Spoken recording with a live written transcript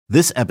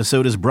This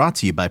episode is brought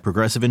to you by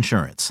Progressive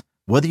Insurance.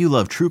 Whether you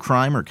love true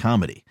crime or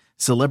comedy,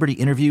 celebrity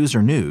interviews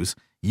or news,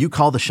 you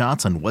call the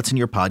shots on what's in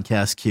your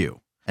podcast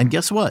queue. And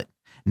guess what?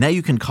 Now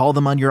you can call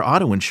them on your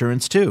auto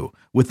insurance too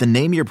with the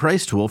Name Your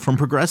Price tool from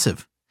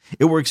Progressive.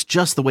 It works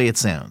just the way it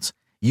sounds.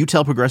 You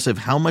tell Progressive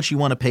how much you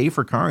want to pay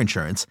for car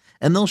insurance,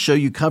 and they'll show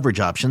you coverage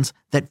options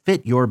that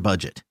fit your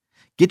budget.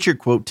 Get your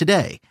quote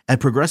today at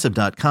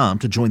Progressive.com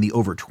to join the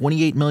over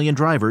 28 million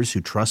drivers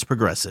who trust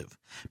Progressive.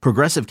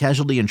 Progressive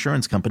Casualty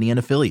Insurance Company and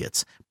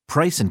Affiliates.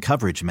 Price and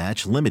coverage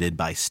match limited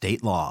by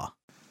state law.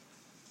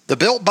 The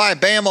Built by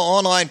Bama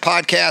Online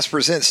Podcast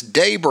presents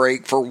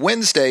Daybreak for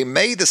Wednesday,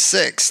 May the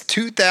 6th,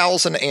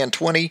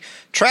 2020.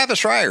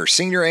 Travis Reier,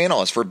 Senior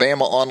Analyst for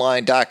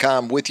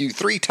BamaOnline.com, with you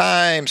 3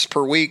 times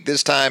per week,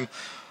 this time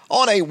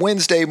on a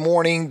Wednesday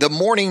morning, the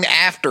morning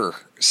after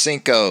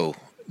Cinco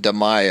de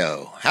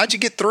Mayo. How'd you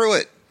get through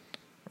it?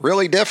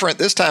 Really different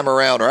this time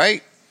around,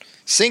 right?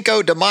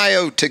 Cinco de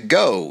Mayo to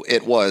go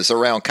it was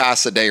around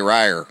Casa de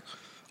Reier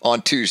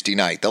on Tuesday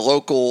night. The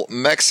local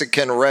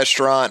Mexican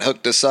restaurant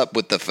hooked us up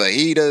with the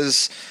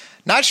fajitas.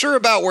 Not sure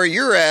about where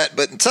you're at,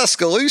 but in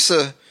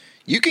Tuscaloosa,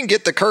 you can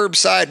get the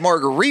curbside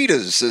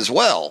margaritas as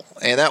well.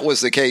 And that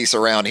was the case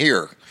around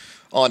here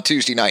on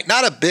Tuesday night.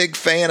 Not a big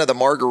fan of the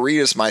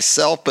margaritas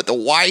myself, but the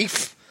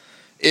wife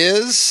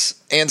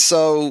is. And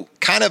so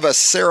kind of a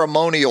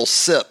ceremonial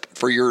sip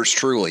for yours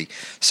truly.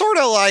 Sort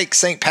of like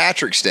St.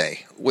 Patrick's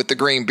Day with the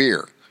green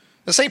beer.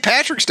 The St.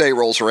 Patrick's Day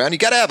rolls around, you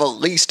got to have at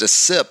least a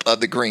sip of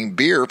the green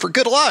beer for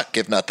good luck,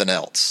 if nothing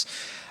else.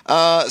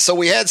 So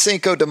we had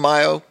Cinco de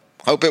Mayo.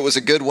 Hope it was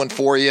a good one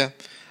for you.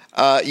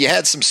 You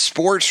had some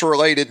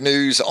sports-related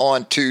news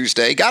on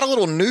Tuesday. Got a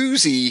little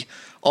newsy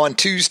on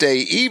Tuesday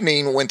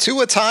evening when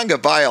Tua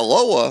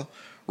Tagovailoa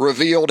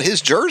revealed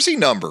his jersey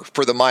number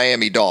for the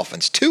Miami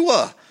Dolphins.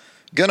 Tua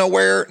gonna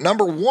wear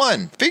number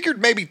 1. Figured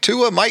maybe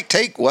Tua might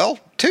take,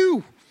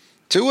 2.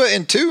 Tua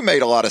and 2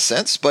 made a lot of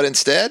sense, but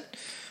instead,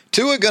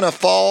 Tua going to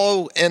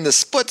follow in the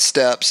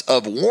footsteps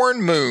of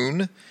Warren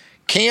Moon,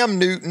 Cam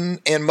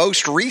Newton, and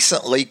most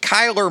recently,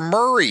 Kyler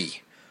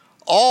Murray.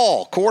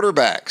 All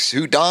quarterbacks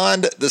who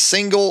donned the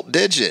single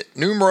digit,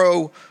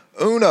 numero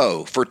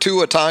uno, for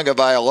Tua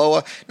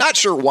Tagovailoa. Not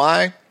sure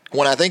why.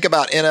 When I think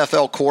about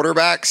NFL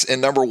quarterbacks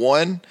and number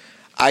 1,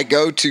 I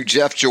go to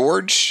Jeff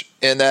George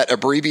in that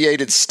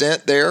abbreviated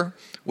stint there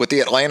with the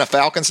Atlanta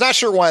Falcons. Not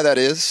sure why that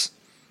is.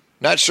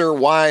 Not sure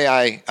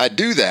why I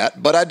do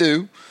that, but I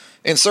do.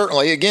 And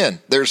certainly, again,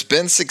 there's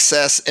been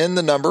success in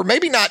the number,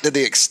 maybe not to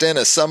the extent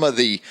of some of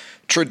the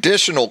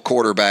traditional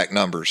quarterback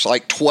numbers,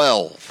 like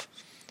 12.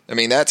 I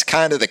mean, that's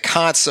kind of the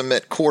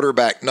consummate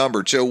quarterback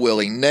number. Joe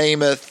Willie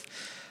Namath,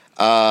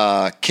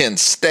 Ken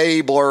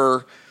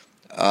Stabler,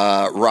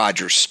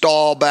 Roger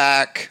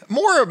Staubach.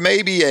 More of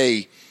maybe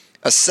a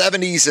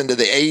 70s into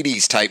the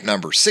 80s type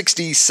number,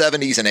 60s,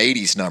 70s, and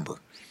 80s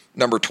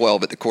number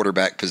 12 at the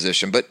quarterback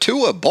position. But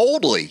Tua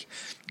boldly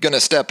going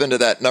to step into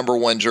that number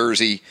 1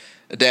 jersey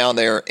down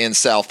there in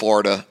South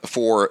Florida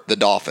for the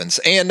Dolphins.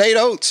 And Nate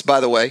Oates,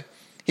 by the way,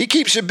 he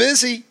keeps you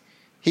busy.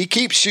 He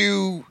keeps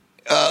you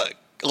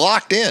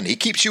locked in. He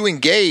keeps you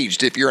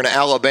engaged if you're an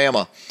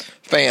Alabama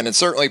fan. And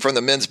certainly from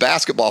the men's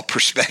basketball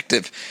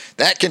perspective,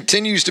 that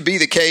continues to be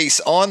the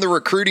case on the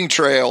recruiting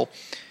trail,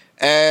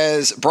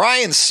 as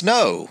Brian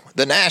Snow,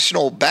 the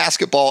national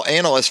basketball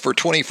analyst for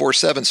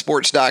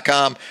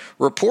 247sports.com,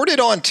 reported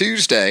on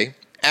Tuesday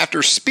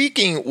after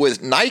speaking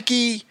with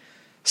Nike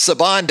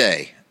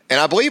Sibande. And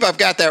I believe I've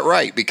got that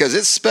right because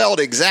it's spelled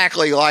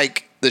exactly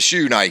like the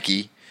shoe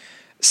Nike.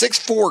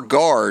 6'4"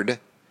 guard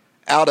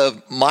out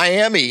of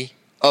Miami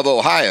of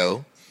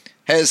Ohio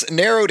has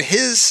narrowed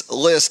his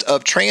list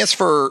of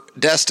transfer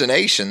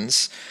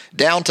destinations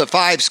down to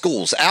 5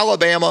 schools: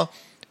 Alabama,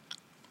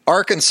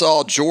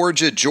 Arkansas,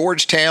 Georgia,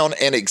 Georgetown,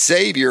 and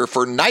Xavier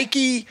for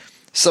Nike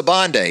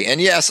Sibande. And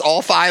yes,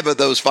 all 5 of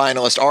those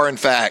finalists are in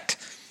fact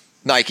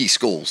Nike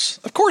schools.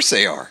 Of course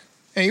they are.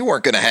 And you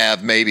weren't going to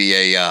have maybe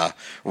a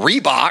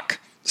Reebok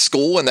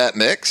school in that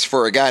mix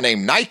for a guy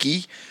named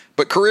Nike,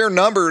 but career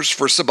numbers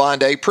for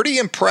Sibande, pretty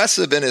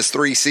impressive in his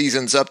 3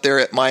 seasons up there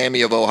at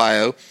Miami of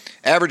Ohio,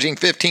 averaging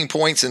 15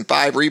 points and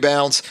 5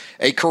 rebounds,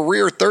 a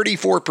career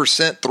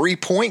 34%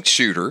 three-point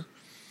shooter,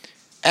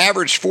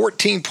 averaged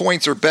 14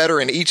 points or better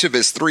in each of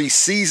his 3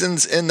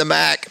 seasons in the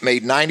MAC,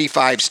 made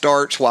 95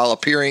 starts while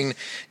appearing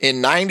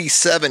in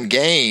 97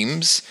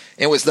 games,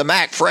 and was the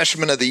MAC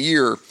Freshman of the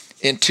Year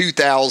in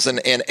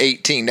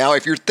 2018. Now,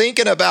 if you're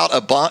thinking about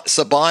a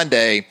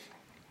Sibande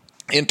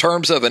in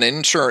terms of an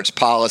insurance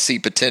policy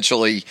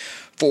potentially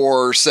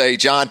for, say,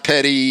 John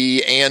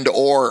Petty and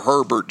or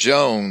Herbert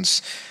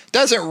Jones,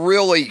 doesn't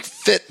really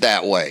fit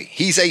that way.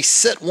 He's a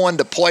sit one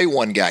to play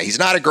one guy. He's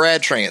not a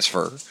grad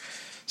transfer.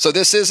 So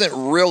this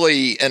isn't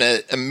really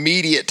an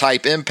immediate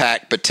type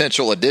impact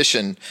potential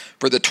addition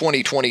for the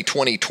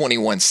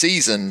 2020-2021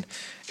 season.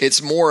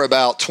 It's more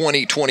about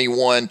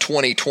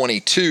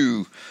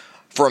 2021-2022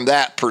 from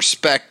that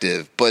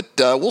perspective. But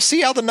we'll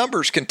see how the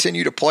numbers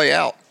continue to play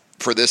out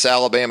for this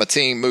Alabama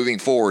team moving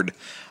forward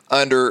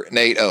under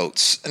Nate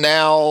Oates.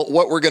 Now,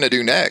 what we're going to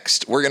do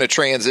next, we're going to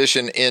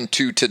transition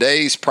into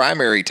today's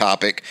primary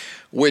topic,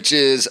 which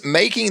is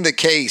making the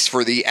case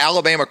for the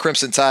Alabama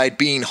Crimson Tide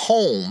being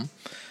home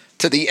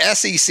to the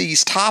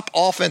SEC's top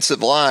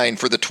offensive line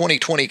for the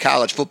 2020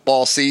 college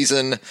football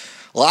season.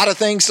 A lot of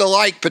things to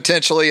like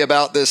potentially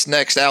about this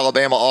next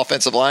Alabama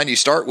offensive line. You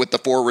start with the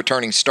 4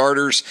 returning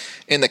starters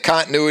in the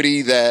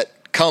continuity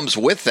that comes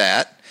with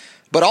that.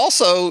 But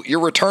also, you're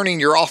returning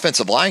your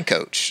offensive line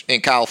coach in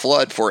Kyle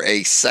Flood for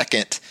a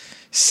second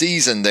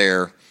season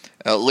there,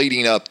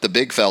 leading up the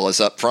big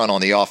fellas up front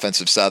on the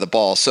offensive side of the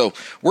ball. So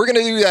we're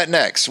going to do that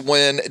next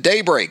when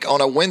Daybreak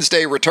on a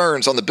Wednesday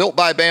returns on the Built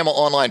by Bama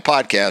online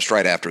podcast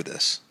right after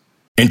this.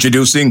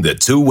 Introducing the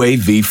Two-Way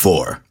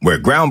V4, where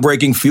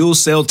groundbreaking fuel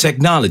cell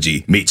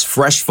technology meets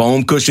fresh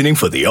foam cushioning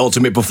for the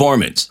ultimate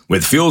performance.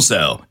 With Fuel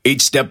Cell,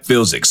 each step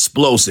feels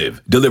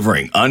explosive,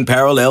 delivering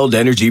unparalleled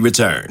energy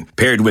return.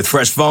 Paired with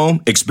fresh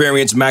foam,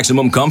 experience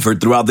maximum comfort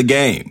throughout the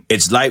game.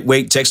 Its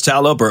lightweight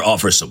textile upper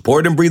offers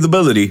support and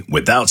breathability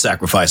without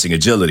sacrificing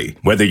agility.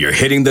 Whether you're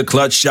hitting the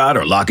clutch shot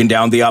or locking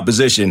down the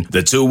opposition,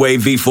 the Two-Way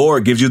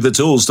V4 gives you the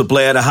tools to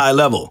play at a high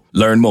level.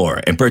 Learn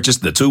more and purchase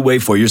the Two-Way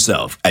for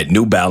yourself at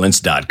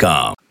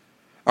newbalance.com.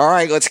 All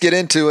right, let's get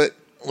into it.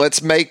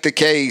 Let's make the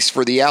case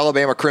for the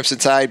Alabama Crimson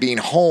Tide being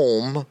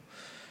home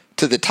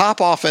to the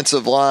top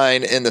offensive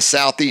line in the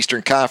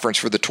Southeastern Conference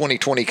for the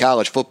 2020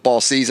 college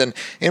football season.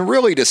 And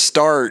really to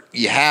start,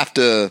 you have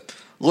to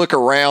look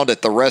around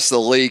at the rest of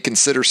the league,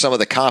 consider some of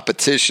the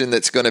competition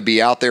that's going to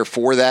be out there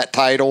for that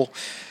title.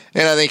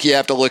 And I think you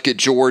have to look at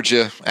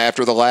Georgia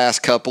after the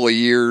last couple of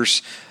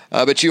years.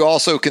 But you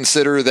also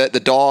consider that the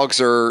Dogs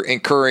are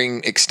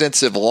incurring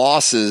extensive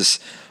losses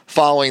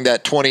following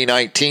that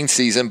 2019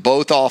 season.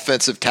 Both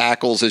offensive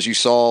tackles, as you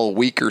saw a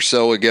week or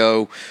so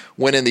ago,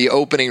 went in the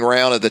opening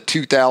round of the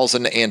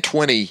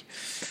 2020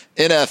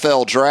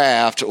 NFL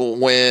draft.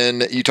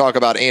 When you talk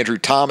about Andrew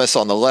Thomas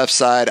on the left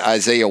side,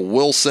 Isaiah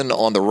Wilson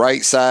on the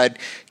right side,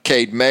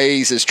 Cade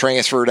Mays is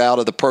transferred out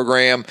of the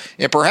program,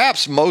 and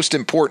perhaps most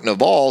important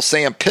of all,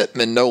 Sam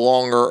Pittman no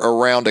longer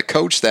around to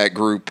coach that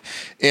group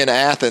in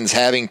Athens,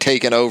 having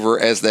taken over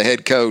as the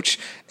head coach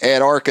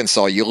at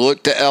Arkansas. You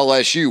look to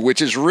LSU,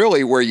 which is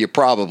really where you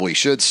probably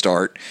should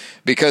start,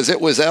 because it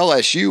was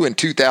LSU in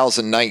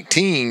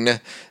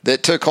 2019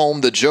 that took home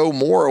the Joe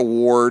Moore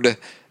Award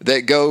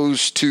that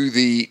goes to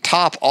the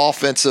top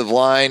offensive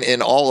line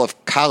in all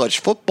of college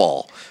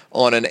football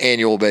on an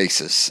annual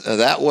basis.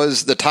 That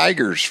was the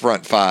Tigers'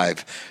 front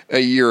five a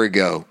year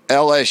ago.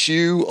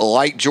 LSU,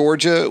 like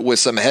Georgia, with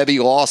some heavy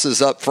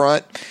losses up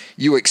front.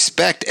 You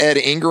expect Ed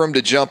Ingram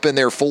to jump in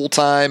there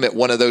full-time at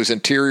one of those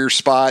interior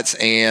spots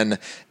and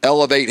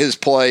elevate his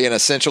play and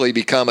essentially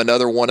become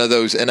another one of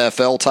those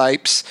NFL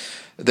types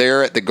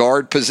there at the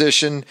guard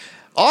position.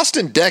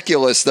 Austin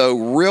Deculus,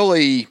 though,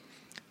 really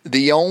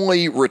the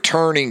only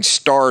returning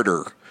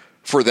starter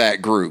for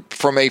that group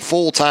from a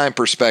full-time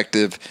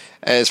perspective.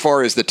 As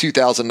far as the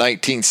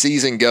 2019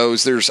 season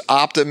goes, there's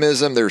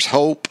optimism, there's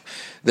hope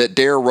that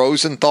Dare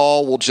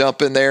Rosenthal will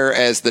jump in there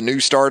as the new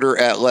starter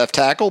at left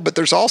tackle, but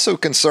there's also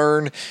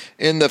concern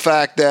in the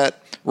fact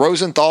that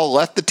Rosenthal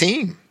left the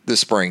team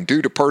this spring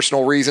due to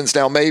personal reasons.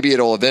 Now, maybe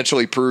it'll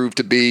eventually prove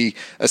to be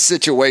a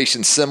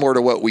situation similar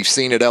to what we've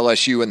seen at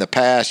LSU in the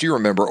past. You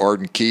remember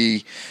Arden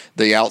Key,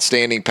 the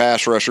outstanding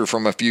pass rusher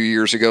from a few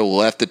years ago,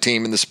 left the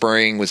team in the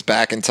spring, was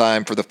back in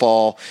time for the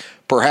fall.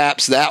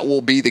 Perhaps that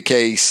will be the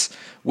case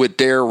with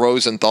Dare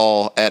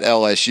Rosenthal at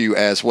LSU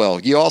as well.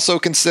 You also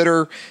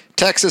consider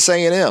Texas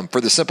A&M for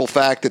the simple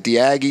fact that the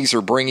Aggies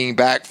are bringing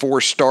back 4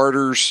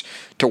 starters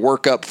to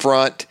work up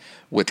front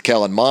with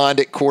Kellen Mond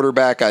at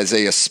quarterback,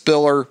 Isaiah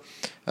Spiller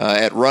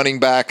at running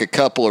back, a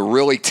couple of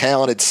really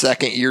talented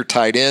second-year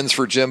tight ends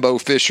for Jimbo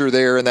Fisher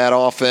there in that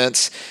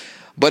offense.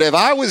 But if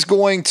I was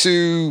going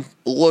to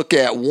look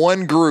at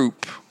one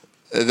group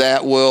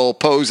that will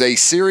pose a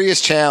serious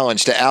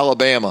challenge to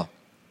Alabama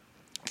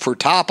for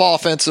top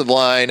offensive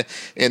line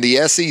in the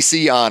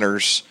SEC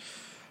honors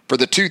for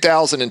the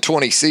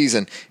 2020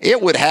 season,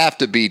 it would have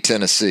to be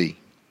Tennessee.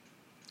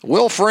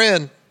 Will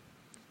Friend,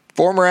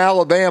 former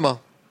Alabama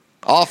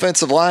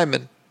offensive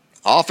lineman,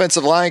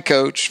 offensive line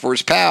coach for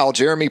his pal,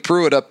 Jeremy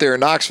Pruitt up there in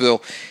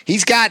Knoxville,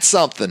 he's got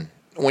something.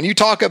 When you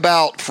talk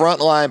about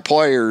frontline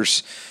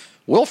players,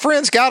 Will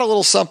Friend's got a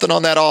little something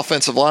on that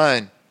offensive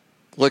line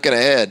looking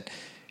ahead.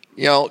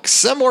 You know,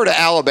 similar to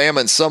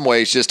Alabama in some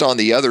ways, just on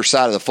the other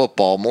side of the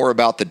football, more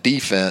about the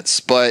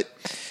defense. But,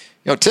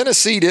 you know,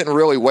 Tennessee didn't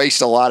really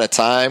waste a lot of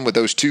time with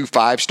those 2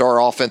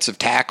 5-star offensive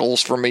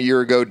tackles from a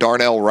year ago,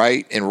 Darnell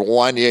Wright and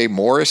Wanya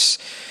Morris.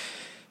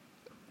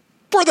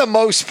 For the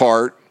most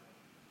part,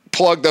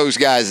 plug those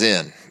guys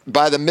in.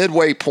 By the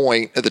midway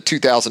point of the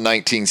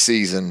 2019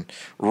 season,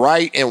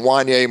 Wright and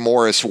Wanya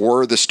Morris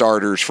were the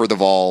starters for the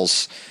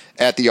Vols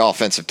at the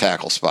offensive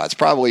tackle spots,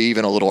 probably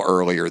even a little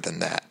earlier than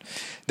that.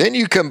 Then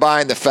you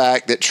combine the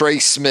fact that Trey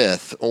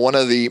Smith, one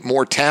of the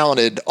more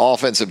talented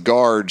offensive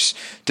guards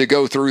to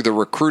go through the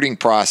recruiting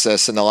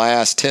process in the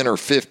last 10 or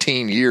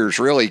 15 years,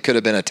 really could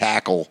have been a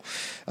tackle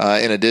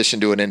in addition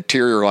to an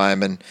interior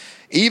lineman.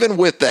 even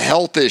with the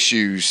health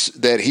issues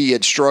that he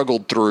had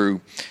struggled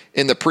through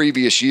in the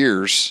previous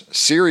years,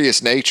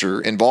 serious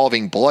nature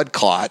involving blood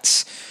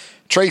clots,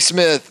 Trey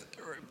Smith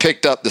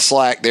picked up the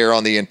slack there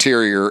on the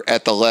interior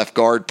at the left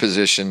guard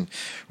position.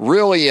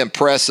 Really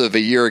impressive a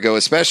year ago,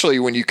 especially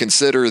when you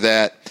consider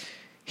that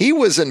he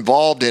was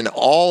involved in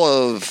all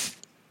of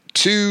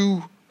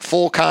 2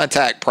 full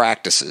contact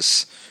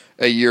practices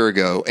a year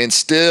ago and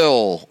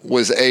still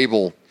was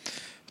able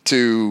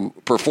to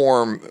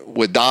perform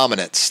with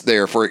dominance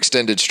there for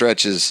extended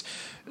stretches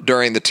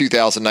during the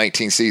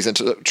 2019 season.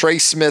 So Trey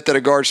Smith at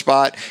a guard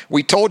spot.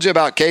 We told you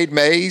about Cade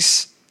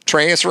Mays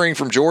transferring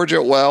from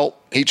Georgia. Well,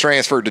 he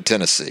transferred to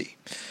Tennessee.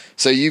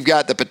 So you've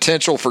got the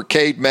potential for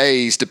Cade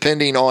Mays,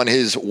 depending on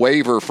his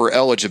waiver for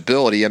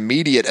eligibility,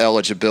 immediate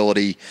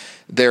eligibility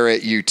there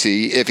at UT.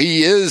 If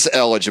he is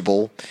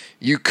eligible,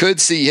 you could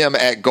see him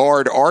at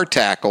guard or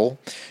tackle.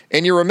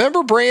 And you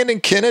remember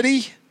Brandon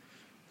Kennedy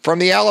from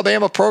the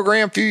Alabama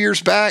program a few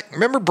years back?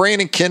 Remember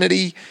Brandon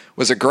Kennedy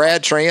was a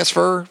grad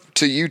transfer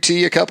to UT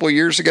a couple of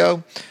years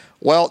ago?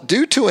 Well,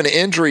 due to an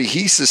injury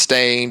he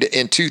sustained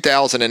in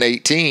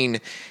 2018,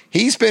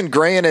 he's been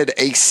granted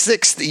a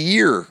 6th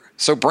year.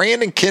 So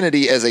Brandon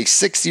Kennedy, as a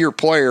 6th-year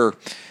player,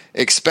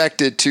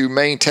 expected to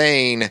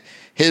maintain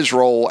his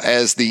role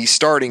as the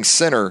starting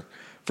center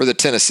for the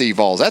Tennessee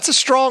Vols. That's a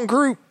strong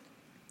group.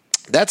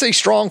 That's a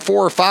strong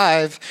 4 or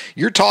 5.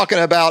 You're talking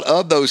about,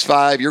 of those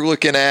 5, you're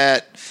looking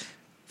at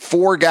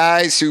 4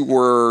 guys who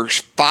were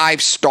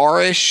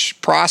 5-star-ish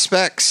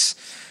prospects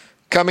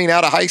coming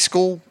out of high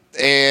school.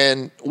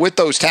 And with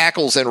those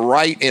tackles in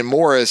Wright and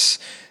Morris,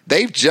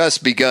 they've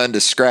just begun to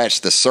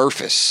scratch the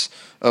surface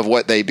of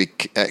what they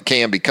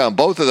can become.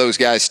 Both of those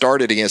guys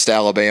started against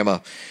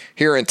Alabama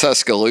here in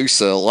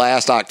Tuscaloosa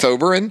last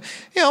October, and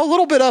a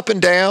little bit up and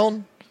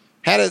down.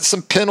 Had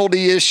some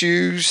penalty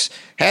issues,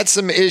 had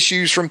some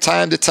issues from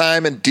time to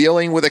time in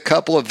dealing with a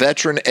couple of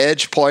veteran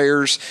edge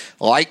players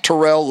like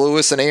Terrell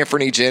Lewis and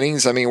Anthony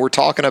Jennings. I mean, we're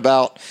talking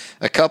about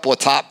a couple of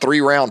top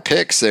 3-round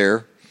picks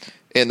there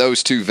in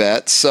those 2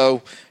 vets.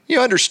 So you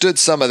understood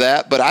some of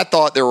that, but I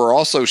thought there were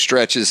also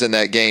stretches in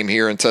that game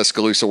here in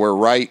Tuscaloosa where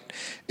Wright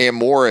and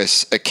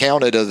Morris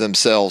accounted of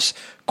themselves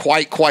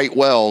quite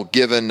well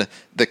given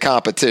the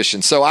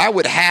competition. So I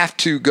would have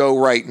to go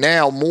right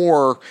now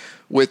more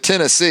with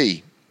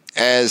Tennessee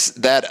as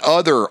that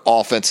other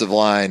offensive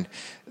line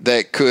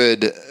that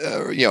could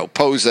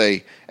pose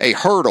a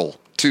hurdle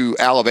to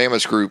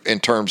Alabama's group in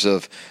terms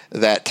of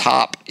that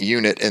top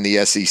unit in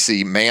the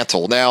SEC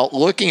mantle. Now,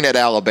 looking at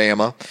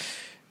Alabama,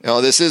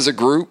 this is a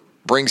group,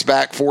 brings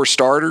back 4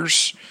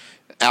 starters.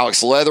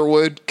 Alex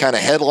Leatherwood kind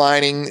of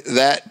headlining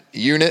that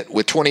unit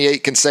with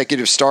 28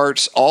 consecutive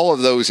starts, all of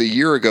those a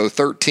year ago,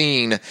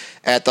 13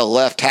 at the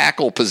left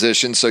tackle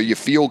position. So you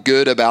feel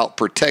good about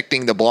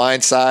protecting the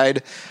blind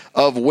side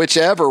of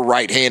whichever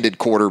right-handed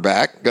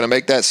quarterback. Going to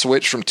make that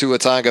switch from Tua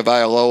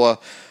Tagovailoa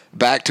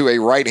back to a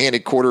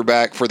right-handed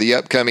quarterback for the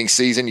upcoming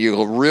season.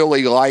 You'll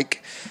really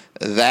like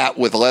that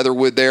with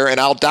Leatherwood there. And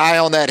I'll die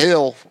on that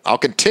hill. I'll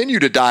continue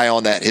to die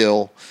on that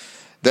hill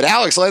that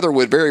Alex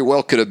Leatherwood very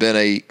well could have been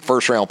a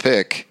first-round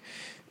pick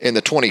in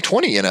the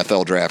 2020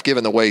 NFL draft,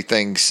 given the way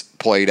things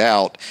played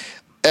out.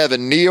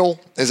 Evan Neal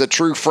is a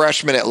true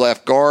freshman at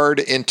left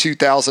guard in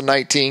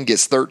 2019,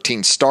 gets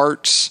 13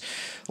 starts.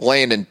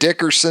 Landon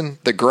Dickerson,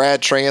 the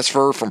grad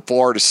transfer from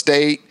Florida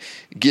State,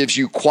 gives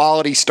you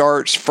quality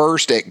starts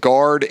first at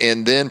guard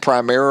and then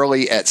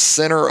primarily at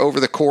center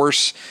over the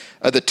course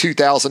of the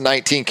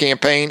 2019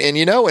 campaign. And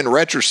in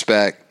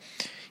retrospect,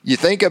 you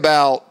think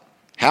about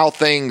how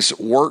things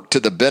work to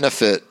the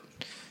benefit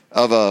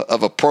of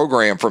a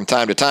program from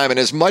time to time. And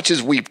as much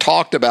as we've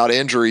talked about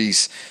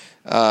injuries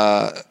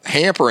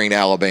hampering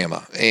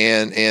Alabama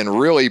and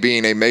really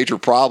being a major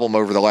problem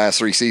over the last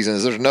 3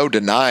 seasons, there's no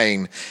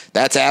denying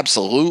that's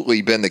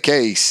absolutely been the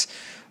case.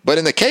 But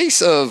in the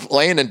case of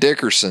Landon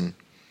Dickerson,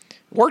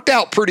 worked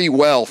out pretty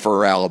well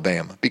for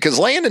Alabama because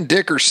Landon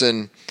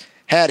Dickerson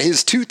had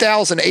his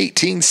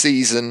 2018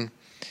 season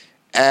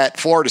at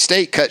Florida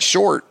State cut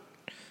short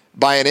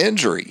by an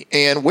injury.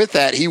 And with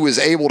that, he was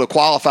able to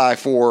qualify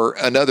for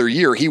another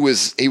year. He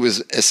was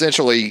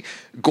essentially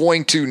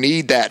going to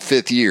need that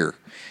 5th year.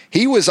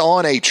 He was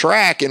on a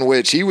track in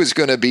which he was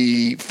going to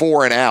be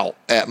 4 and out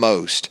at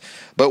most.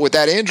 But with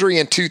that injury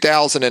in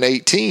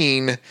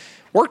 2018,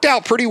 worked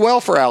out pretty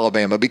well for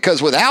Alabama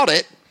because without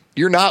it,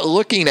 you're not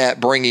looking at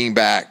bringing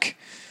back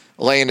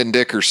Landon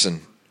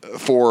Dickerson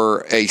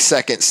for a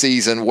second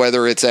season,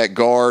 whether it's at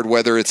guard,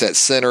 whether it's at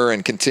center,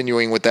 and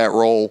continuing with that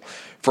role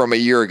from a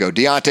year ago.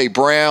 Deonte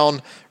Brown,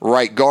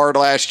 right guard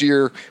last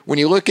year. When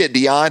you look at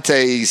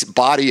Deonte's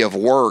body of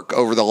work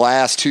over the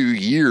last 2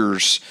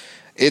 years,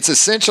 it's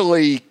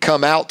essentially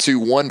come out to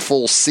 1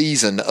 full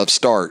season of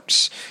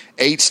starts.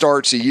 8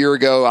 starts a year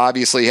ago,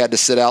 obviously had to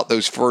sit out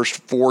those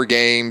first 4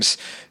 games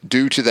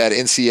due to that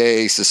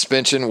NCAA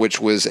suspension, which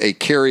was a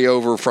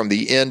carryover from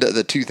the end of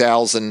the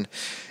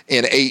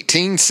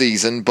 2018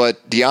 season.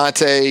 But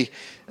Deonte,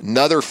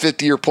 another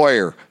 5th-year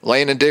player.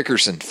 Landon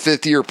Dickerson,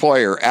 5th-year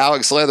player.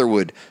 Alex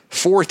Leatherwood,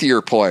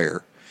 4th-year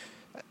player.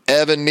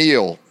 Evan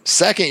Neal,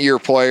 second-year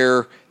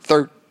player,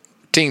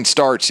 13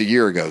 starts a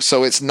year ago.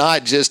 So it's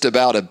not just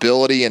about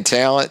ability and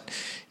talent.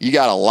 You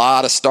got a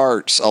lot of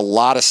starts, a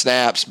lot of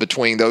snaps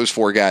between those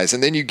four guys.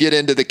 And then you get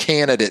into the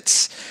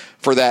candidates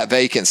for that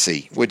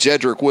vacancy, with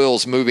Jedrick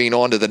Wills moving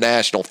on to the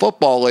National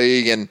Football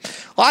League, and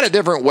a lot of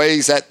different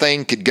ways that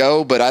thing could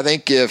go. But I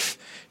think if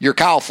you're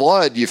Kyle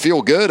Flood, you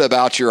feel good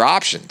about your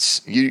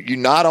options. You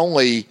not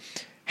only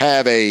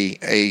have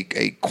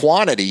a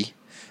quantity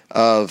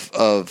of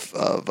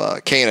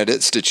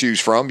candidates to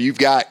choose from, you've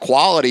got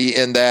quality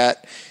in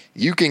that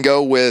you can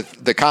go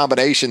with the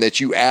combination that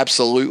you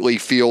absolutely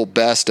feel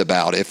best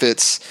about. If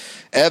it's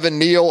Evan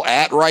Neal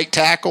at right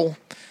tackle,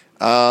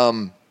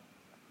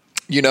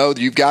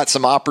 you've got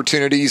some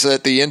opportunities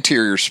at the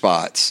interior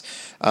spots.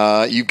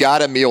 You've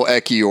got Emil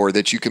Ekiyor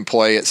that you can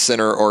play at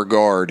center or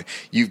guard.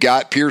 You've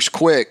got Pierce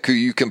Quick, who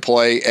you can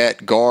play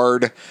at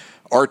guard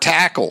or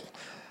tackle.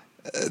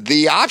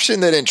 The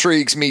option that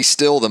intrigues me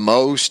still the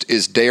most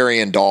is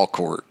Darrian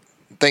Dalcourt.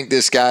 I think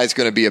this guy's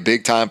going to be a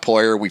big-time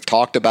player. We've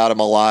talked about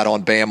him a lot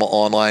on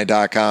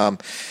BamaOnline.com.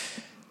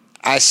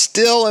 I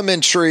still am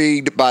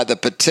intrigued by the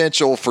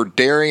potential for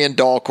Darrian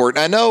Dalcourt. And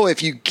I know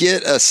if you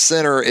get a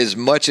center as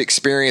much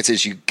experience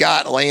as you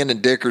got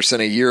Landon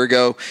Dickerson a year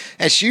ago,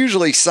 that's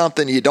usually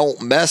something you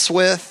don't mess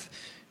with.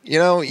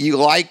 You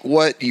like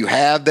what you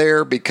have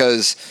there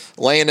because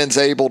Landon's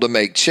able to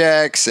make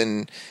checks,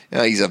 and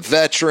he's a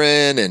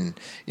veteran, and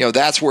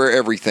that's where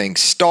everything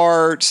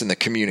starts, and the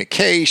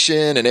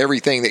communication and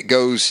everything that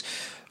goes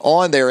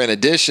on there in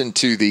addition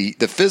to the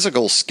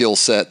physical skill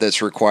set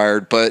that's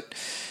required. But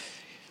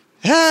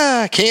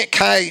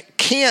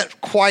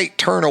can't quite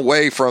turn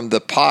away from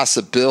the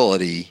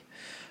possibility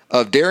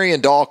of Darrian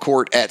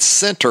Dalcourt at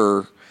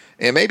center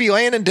and maybe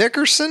Landon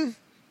Dickerson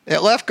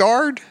at left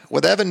guard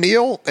with Evan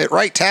Neal at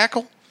right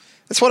tackle.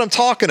 That's what I'm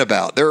talking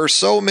about. There are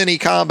so many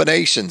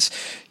combinations.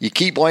 You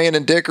keep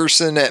Landon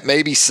Dickerson at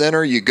maybe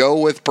center. You go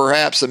with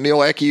perhaps Emil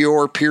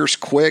Ekiyor, Pierce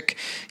Quick.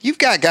 You've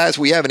got guys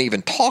we haven't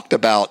even talked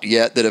about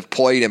yet that have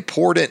played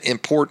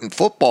important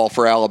football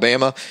for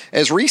Alabama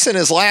as recent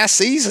as last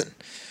season.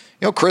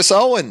 Chris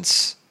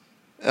Owens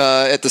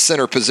at the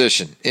center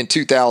position in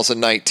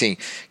 2019.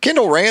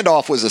 Kendall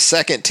Randolph was a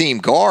second-team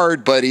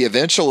guard, but he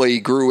eventually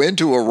grew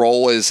into a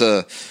role as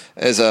a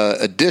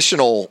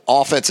additional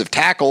offensive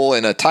tackle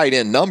and a tight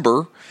end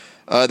number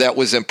that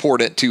was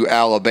important to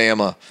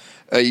Alabama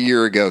a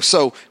year ago.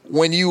 So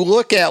when you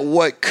look at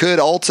what could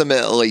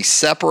ultimately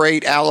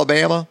separate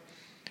Alabama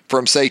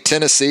from, say,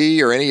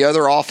 Tennessee or any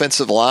other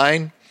offensive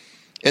line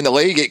in the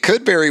league, it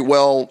could very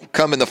well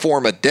come in the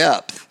form of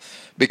depth.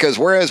 Because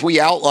whereas we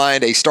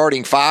outlined a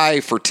starting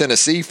five for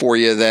Tennessee for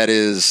you that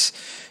is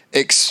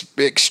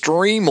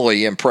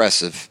extremely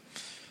impressive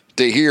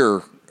to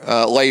hear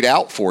laid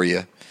out for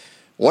you,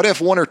 what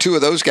if one or two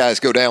of those guys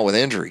go down with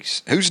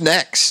injuries? Who's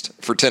next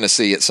for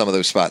Tennessee at some of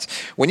those spots?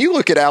 When you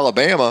look at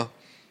Alabama,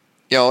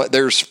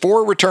 there's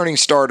 4 returning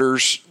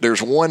starters,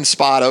 there's 1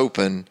 spot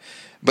open,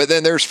 but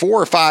then there's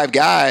 4 or 5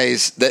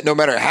 guys that no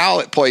matter how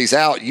it plays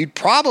out, you'd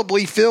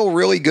probably feel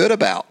really good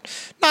about.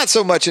 Not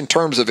so much in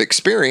terms of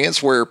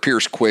experience where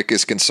Pierce Quick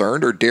is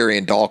concerned or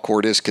Darrian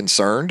Dalcourt is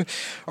concerned,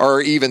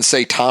 or even,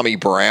 say, Tommy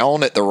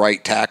Brown at the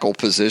right tackle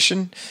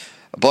position,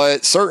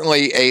 but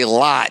certainly a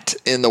lot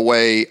in the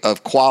way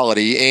of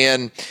quality.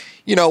 And,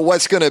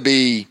 what's going to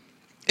be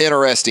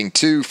interesting,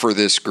 too, for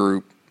this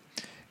group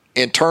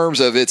in terms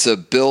of its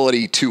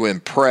ability to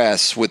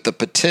impress with the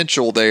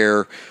potential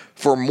there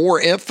for more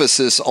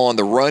emphasis on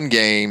the run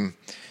game,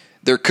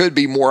 there could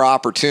be more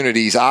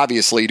opportunities,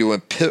 obviously,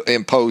 to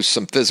impose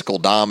some physical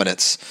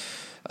dominance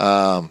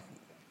on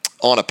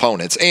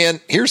opponents.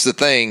 And here's the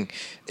thing.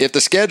 If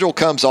the schedule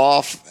comes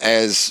off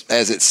as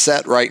it's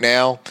set right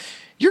now,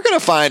 you're going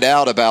to find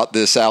out about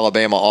this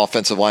Alabama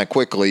offensive line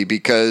quickly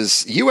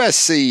because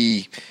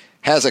USC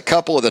has a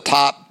couple of the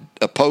top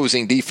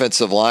opposing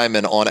defensive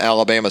linemen on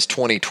Alabama's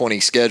 2020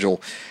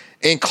 schedule,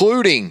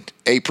 including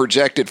a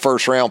projected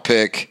first-round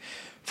pick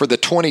for the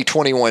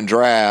 2021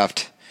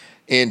 draft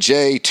in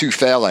Jay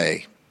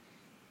Tufele,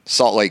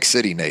 Salt Lake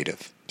City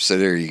native. So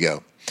there you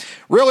go.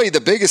 Really, the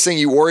biggest thing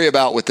you worry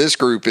about with this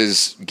group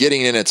is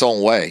getting in its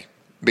own way,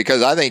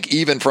 because I think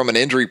even from an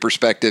injury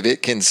perspective,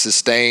 it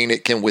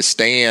can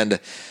withstand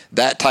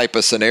that type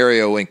of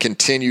scenario and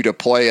continue to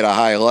play at a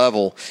high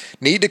level.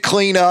 Need to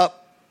clean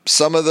up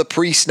some of the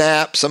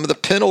pre-snap, some of the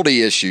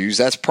penalty issues.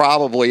 That's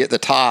probably at the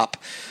top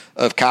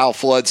of Kyle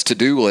Flood's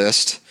to-do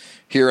list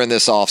here in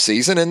this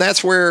offseason, and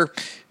that's where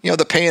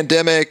the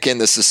pandemic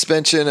and the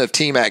suspension of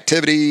team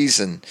activities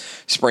and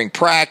spring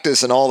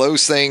practice and all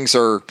those things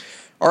are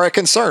a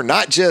concern,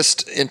 not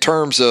just in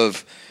terms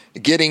of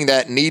getting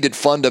that needed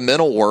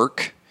fundamental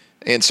work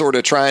and sort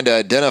of trying to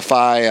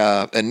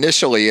identify,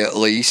 initially at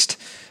least,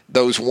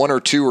 those 1 or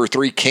 2 or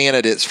 3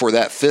 candidates for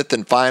that 5th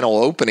and final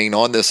opening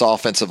on this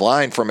offensive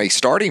line from a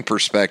starting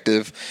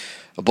perspective.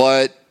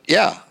 But,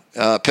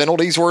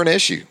 penalties were an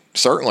issue,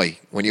 certainly,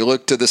 when you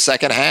look to the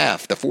second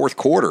half, the fourth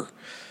quarter,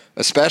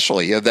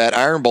 especially of that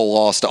Iron Bowl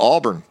loss to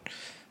Auburn.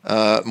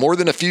 More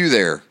than a few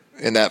there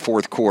in that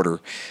fourth quarter.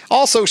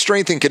 Also,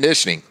 strength and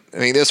conditioning. I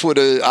mean, this would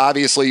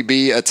obviously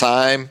be a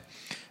time,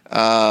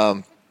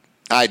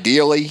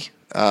 ideally,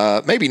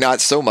 maybe not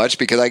so much,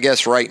 because I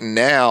guess right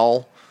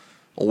now,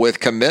 with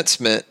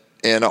commencement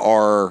in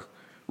our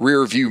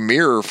rear view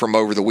mirror from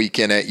over the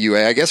weekend at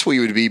UA, I guess we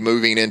would be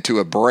moving into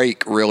a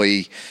break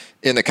really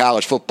in the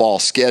college football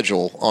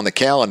schedule on the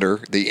calendar,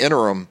 the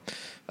interim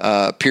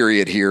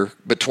period here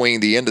between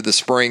the end of the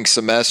spring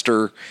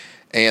semester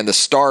and the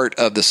start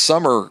of the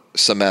summer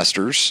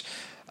semesters.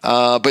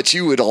 But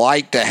you would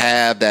like to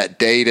have that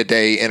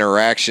day-to-day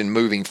interaction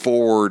moving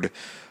forward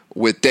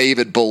with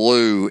David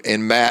Ballou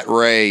and Matt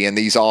Ray and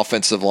these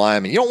offensive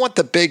linemen. You don't want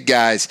the big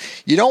guys.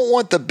 You don't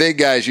want the big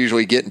guys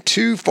usually getting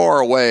too far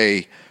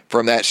away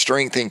from that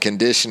strength and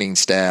conditioning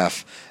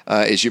staff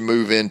as you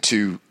move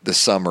into the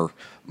summer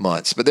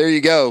months. But there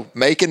you go,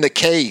 making the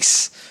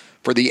case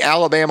for the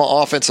Alabama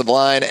offensive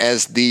line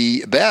as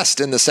the best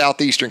in the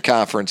Southeastern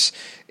Conference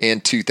in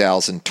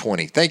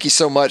 2020. Thank you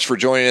so much for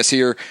joining us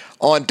here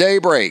on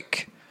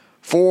Daybreak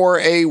for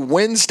a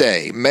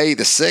Wednesday, May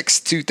the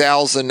 6th,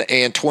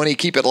 2020.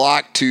 Keep it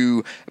locked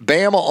to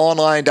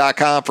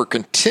BamaOnline.com for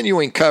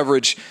continuing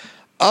coverage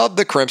of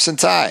the Crimson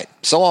Tide.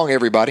 So long,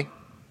 everybody.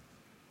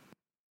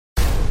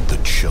 The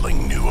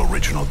chilling new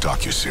original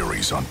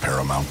docuseries on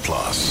Paramount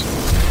Plus.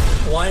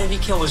 Why did he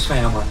kill his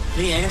family?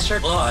 The answer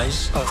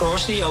lies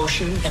across the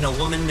ocean in a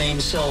woman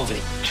named Sylvie.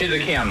 She's a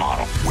Can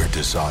model. Where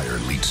desire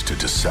leads to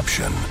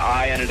deception.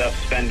 I ended up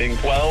spending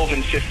 $12,000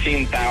 and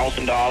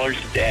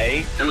 $15,000 a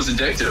day. It was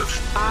addictive.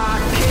 I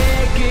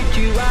can't get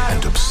you out.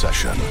 And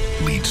obsession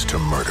leads to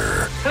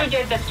murder. Who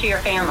did this to your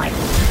family?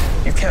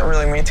 You can't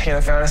really maintain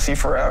a fantasy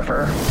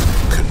forever.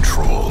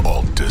 Control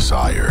Alt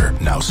Desire,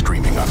 now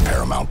streaming on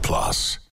Paramount Plus.